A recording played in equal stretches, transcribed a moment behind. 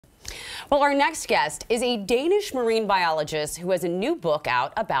Well, our next guest is a Danish marine biologist who has a new book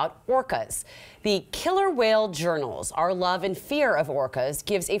out about orcas. The Killer Whale Journals, Our Love and Fear of Orcas,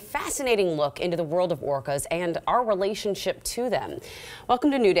 gives a fascinating look into the world of orcas and our relationship to them.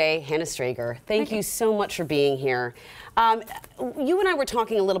 Welcome to New Day, Hanne Strager. Thank you so much for being here. You and I were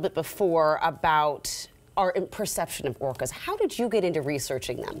talking a little bit before about our perception of orcas. How did you get into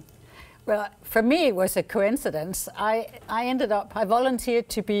researching them? Well, for me, it was a coincidence. I volunteered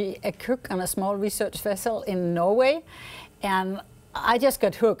to be a cook on a small research vessel in Norway, and I just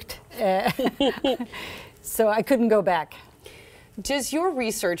got hooked. So I couldn't go back. Does your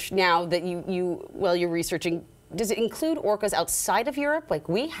research, now that you're researching, does it include orcas outside of Europe? Like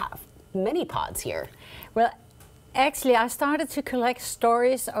we have many pods here. Well, actually, I started to collect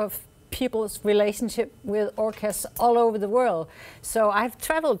stories of people's relationship with orcas all over the world. So I've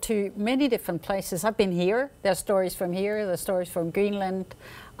traveled to many different places. I've been here. There are stories from here. There are stories from Greenland,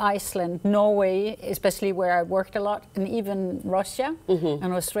 Iceland, Norway, especially where I worked a lot, and even Russia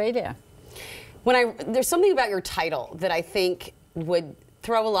and Australia. There's something about your title that I think would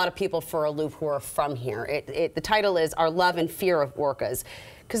throw a lot of people for a loop who are from here. The title is Our Love and Fear of Orcas,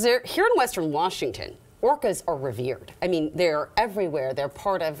 because they're here in Western Washington. Orcas are revered. I mean, they're everywhere. They're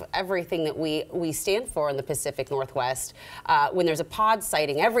part of everything that we stand for in the Pacific Northwest. When there's a pod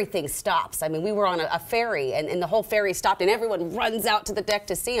sighting, everything stops. I mean, we were on a ferry, and the whole ferry stopped, and everyone runs out to the deck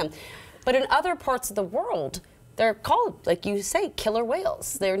to see them. But in other parts of the world, they're called, like you say, killer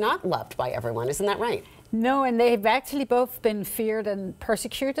whales. They're not loved by everyone. Isn't that right? No, and they've actually both been feared and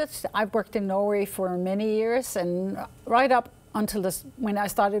persecuted. I've worked in Norway for many years, and right up until when I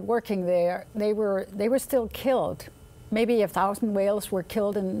started working there, they were still killed. Maybe 1,000 whales were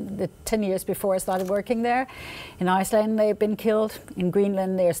killed in the 10 years before I started working there. In Iceland, they've been killed. In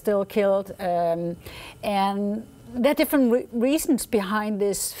Greenland, they're still killed. And there are different reasons behind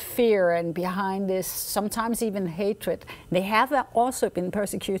this fear and behind this sometimes even hatred. They have also been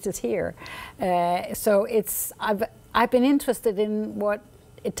persecuted here. So I've been interested in what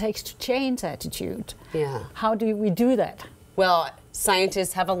it takes to change attitude. Yeah. How do we do that? Well,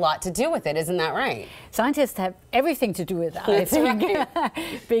 scientists have a lot to do with it, isn't that right? Scientists have everything to do with it, I think.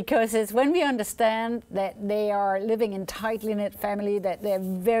 Right. Because it's when we understand that they are living in tightly knit family, that they're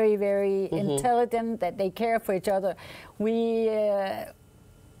very, very intelligent, that they care for each other, we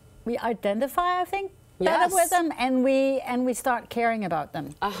identify, I think, better with them, and we start caring about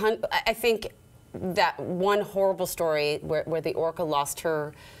them. I think that one horrible story where the orca lost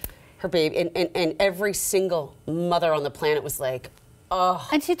her baby, and every single mother on the planet was like, oh.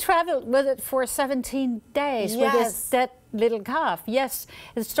 And she traveled with it for 17 days with that little calf. Yes,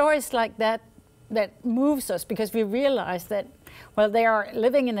 it's stories like that that moves us, because we realize that, well, they are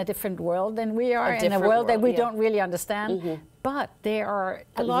living in a different world than we are, in a world that we don't really understand. But they are,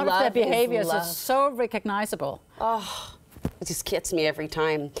 a lot of their behaviors are so recognizable. Oh, it just gets me every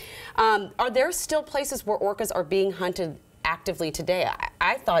time. Are there still places where orcas are being hunted actively today?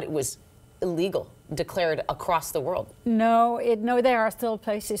 I thought it was illegal, declared across the world. No, there are still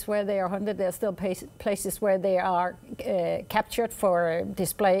places where they are hunted. There are still places where they are captured for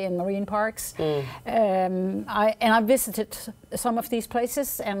display in marine parks. I visited some of these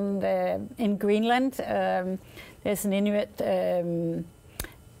places, and in Greenland, there's an Inuit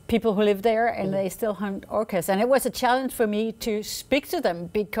people who live there, and they still hunt orcas. And it was a challenge for me to speak to them,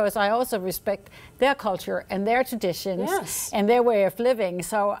 because I also respect their culture and their traditions and their way of living.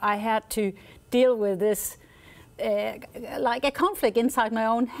 So I had to deal with this like a conflict inside my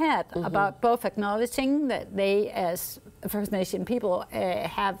own head about both acknowledging that they, as First Nation people,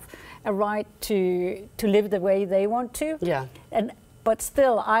 have a right to live the way they want to. Yeah. But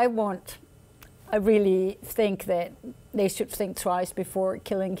still, I really think that they should think twice before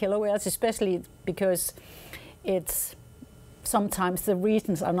killing killer whales, especially because sometimes the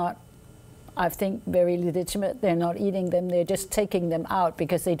reasons are not, I think, very legitimate. They're not eating them, they're just taking them out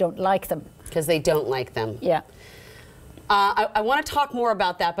because they don't like them. Because they don't like them. Yeah. I want to talk more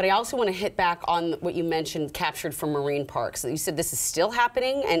about that, but I also want to hit back on what you mentioned, captured from marine parks. You said this is still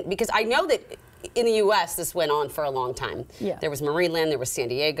happening, and because I know that in the U.S., this went on for a long time. Yeah. There was Marineland, there was San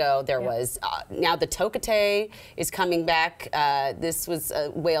Diego, there was, now the tokate is coming back. This was a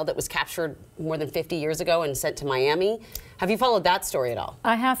whale that was captured more than 50 years ago and sent to Miami. Have you followed that story at all?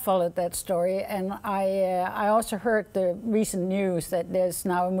 I have followed that story, and I also heard the recent news that there's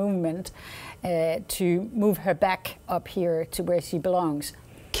now a movement to move her back up here to where she belongs.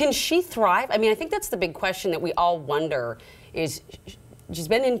 Can she thrive? I mean, I think that's the big question that we all wonder is, she's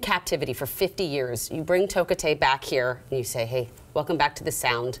been in captivity for 50 years. You bring Tokate back here and you say, hey, welcome back to the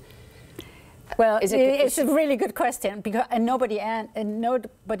Sound. Well, it's a really good question, because and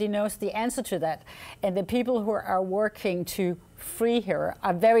nobody knows the answer to that. And the people who are working to free her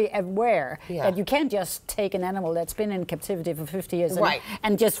are very aware that you can't just take an animal that's been in captivity for 50 years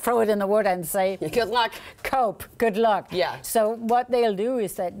and just throw it in the water and say, good luck, cope, good luck. Yeah. So what they'll do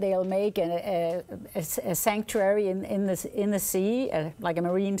is that they'll make a sanctuary in the sea, like a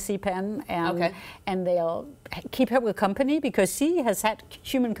marine sea pen, and they'll keep her with company, because she has had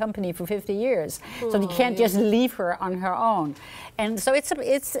human company for 50 years. So you can't just leave her on her own. And so it's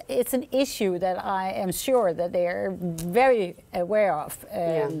an issue that I am sure that they are very aware of.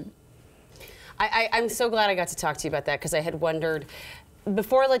 I'm so glad I got to talk to you about that, because I had wondered,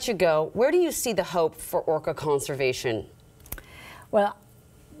 before I let you go, where do you see the hope for orca conservation? Well,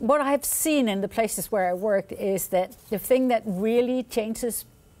 what I've seen in the places where I worked is that the thing that really changes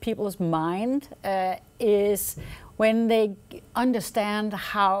people's mind is when they understand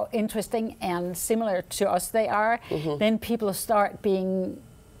how interesting and similar to us they are, then people start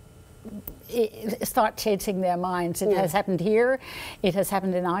changing their minds. It has happened here, it has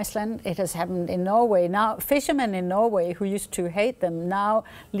happened in Iceland, it has happened in Norway. Now, fishermen in Norway who used to hate them now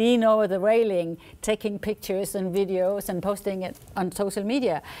lean over the railing, taking pictures and videos and posting it on social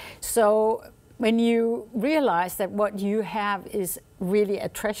media. So when you realize that what you have is really a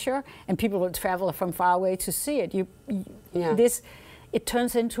treasure, and people will travel from far away to see it, it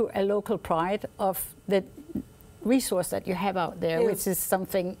turns into a local pride of the resource that you have out there, which is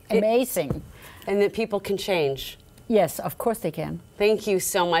something amazing. And that people can change. Yes, of course they can. Thank you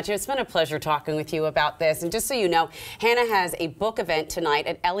so much. It's been a pleasure talking with you about this. And just so you know, Hanne has a book event tonight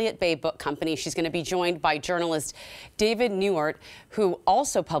at Elliott Bay Book Company. She's going to be joined by journalist David Newart, who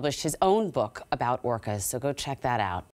also published his own book about orcas. So go check that out.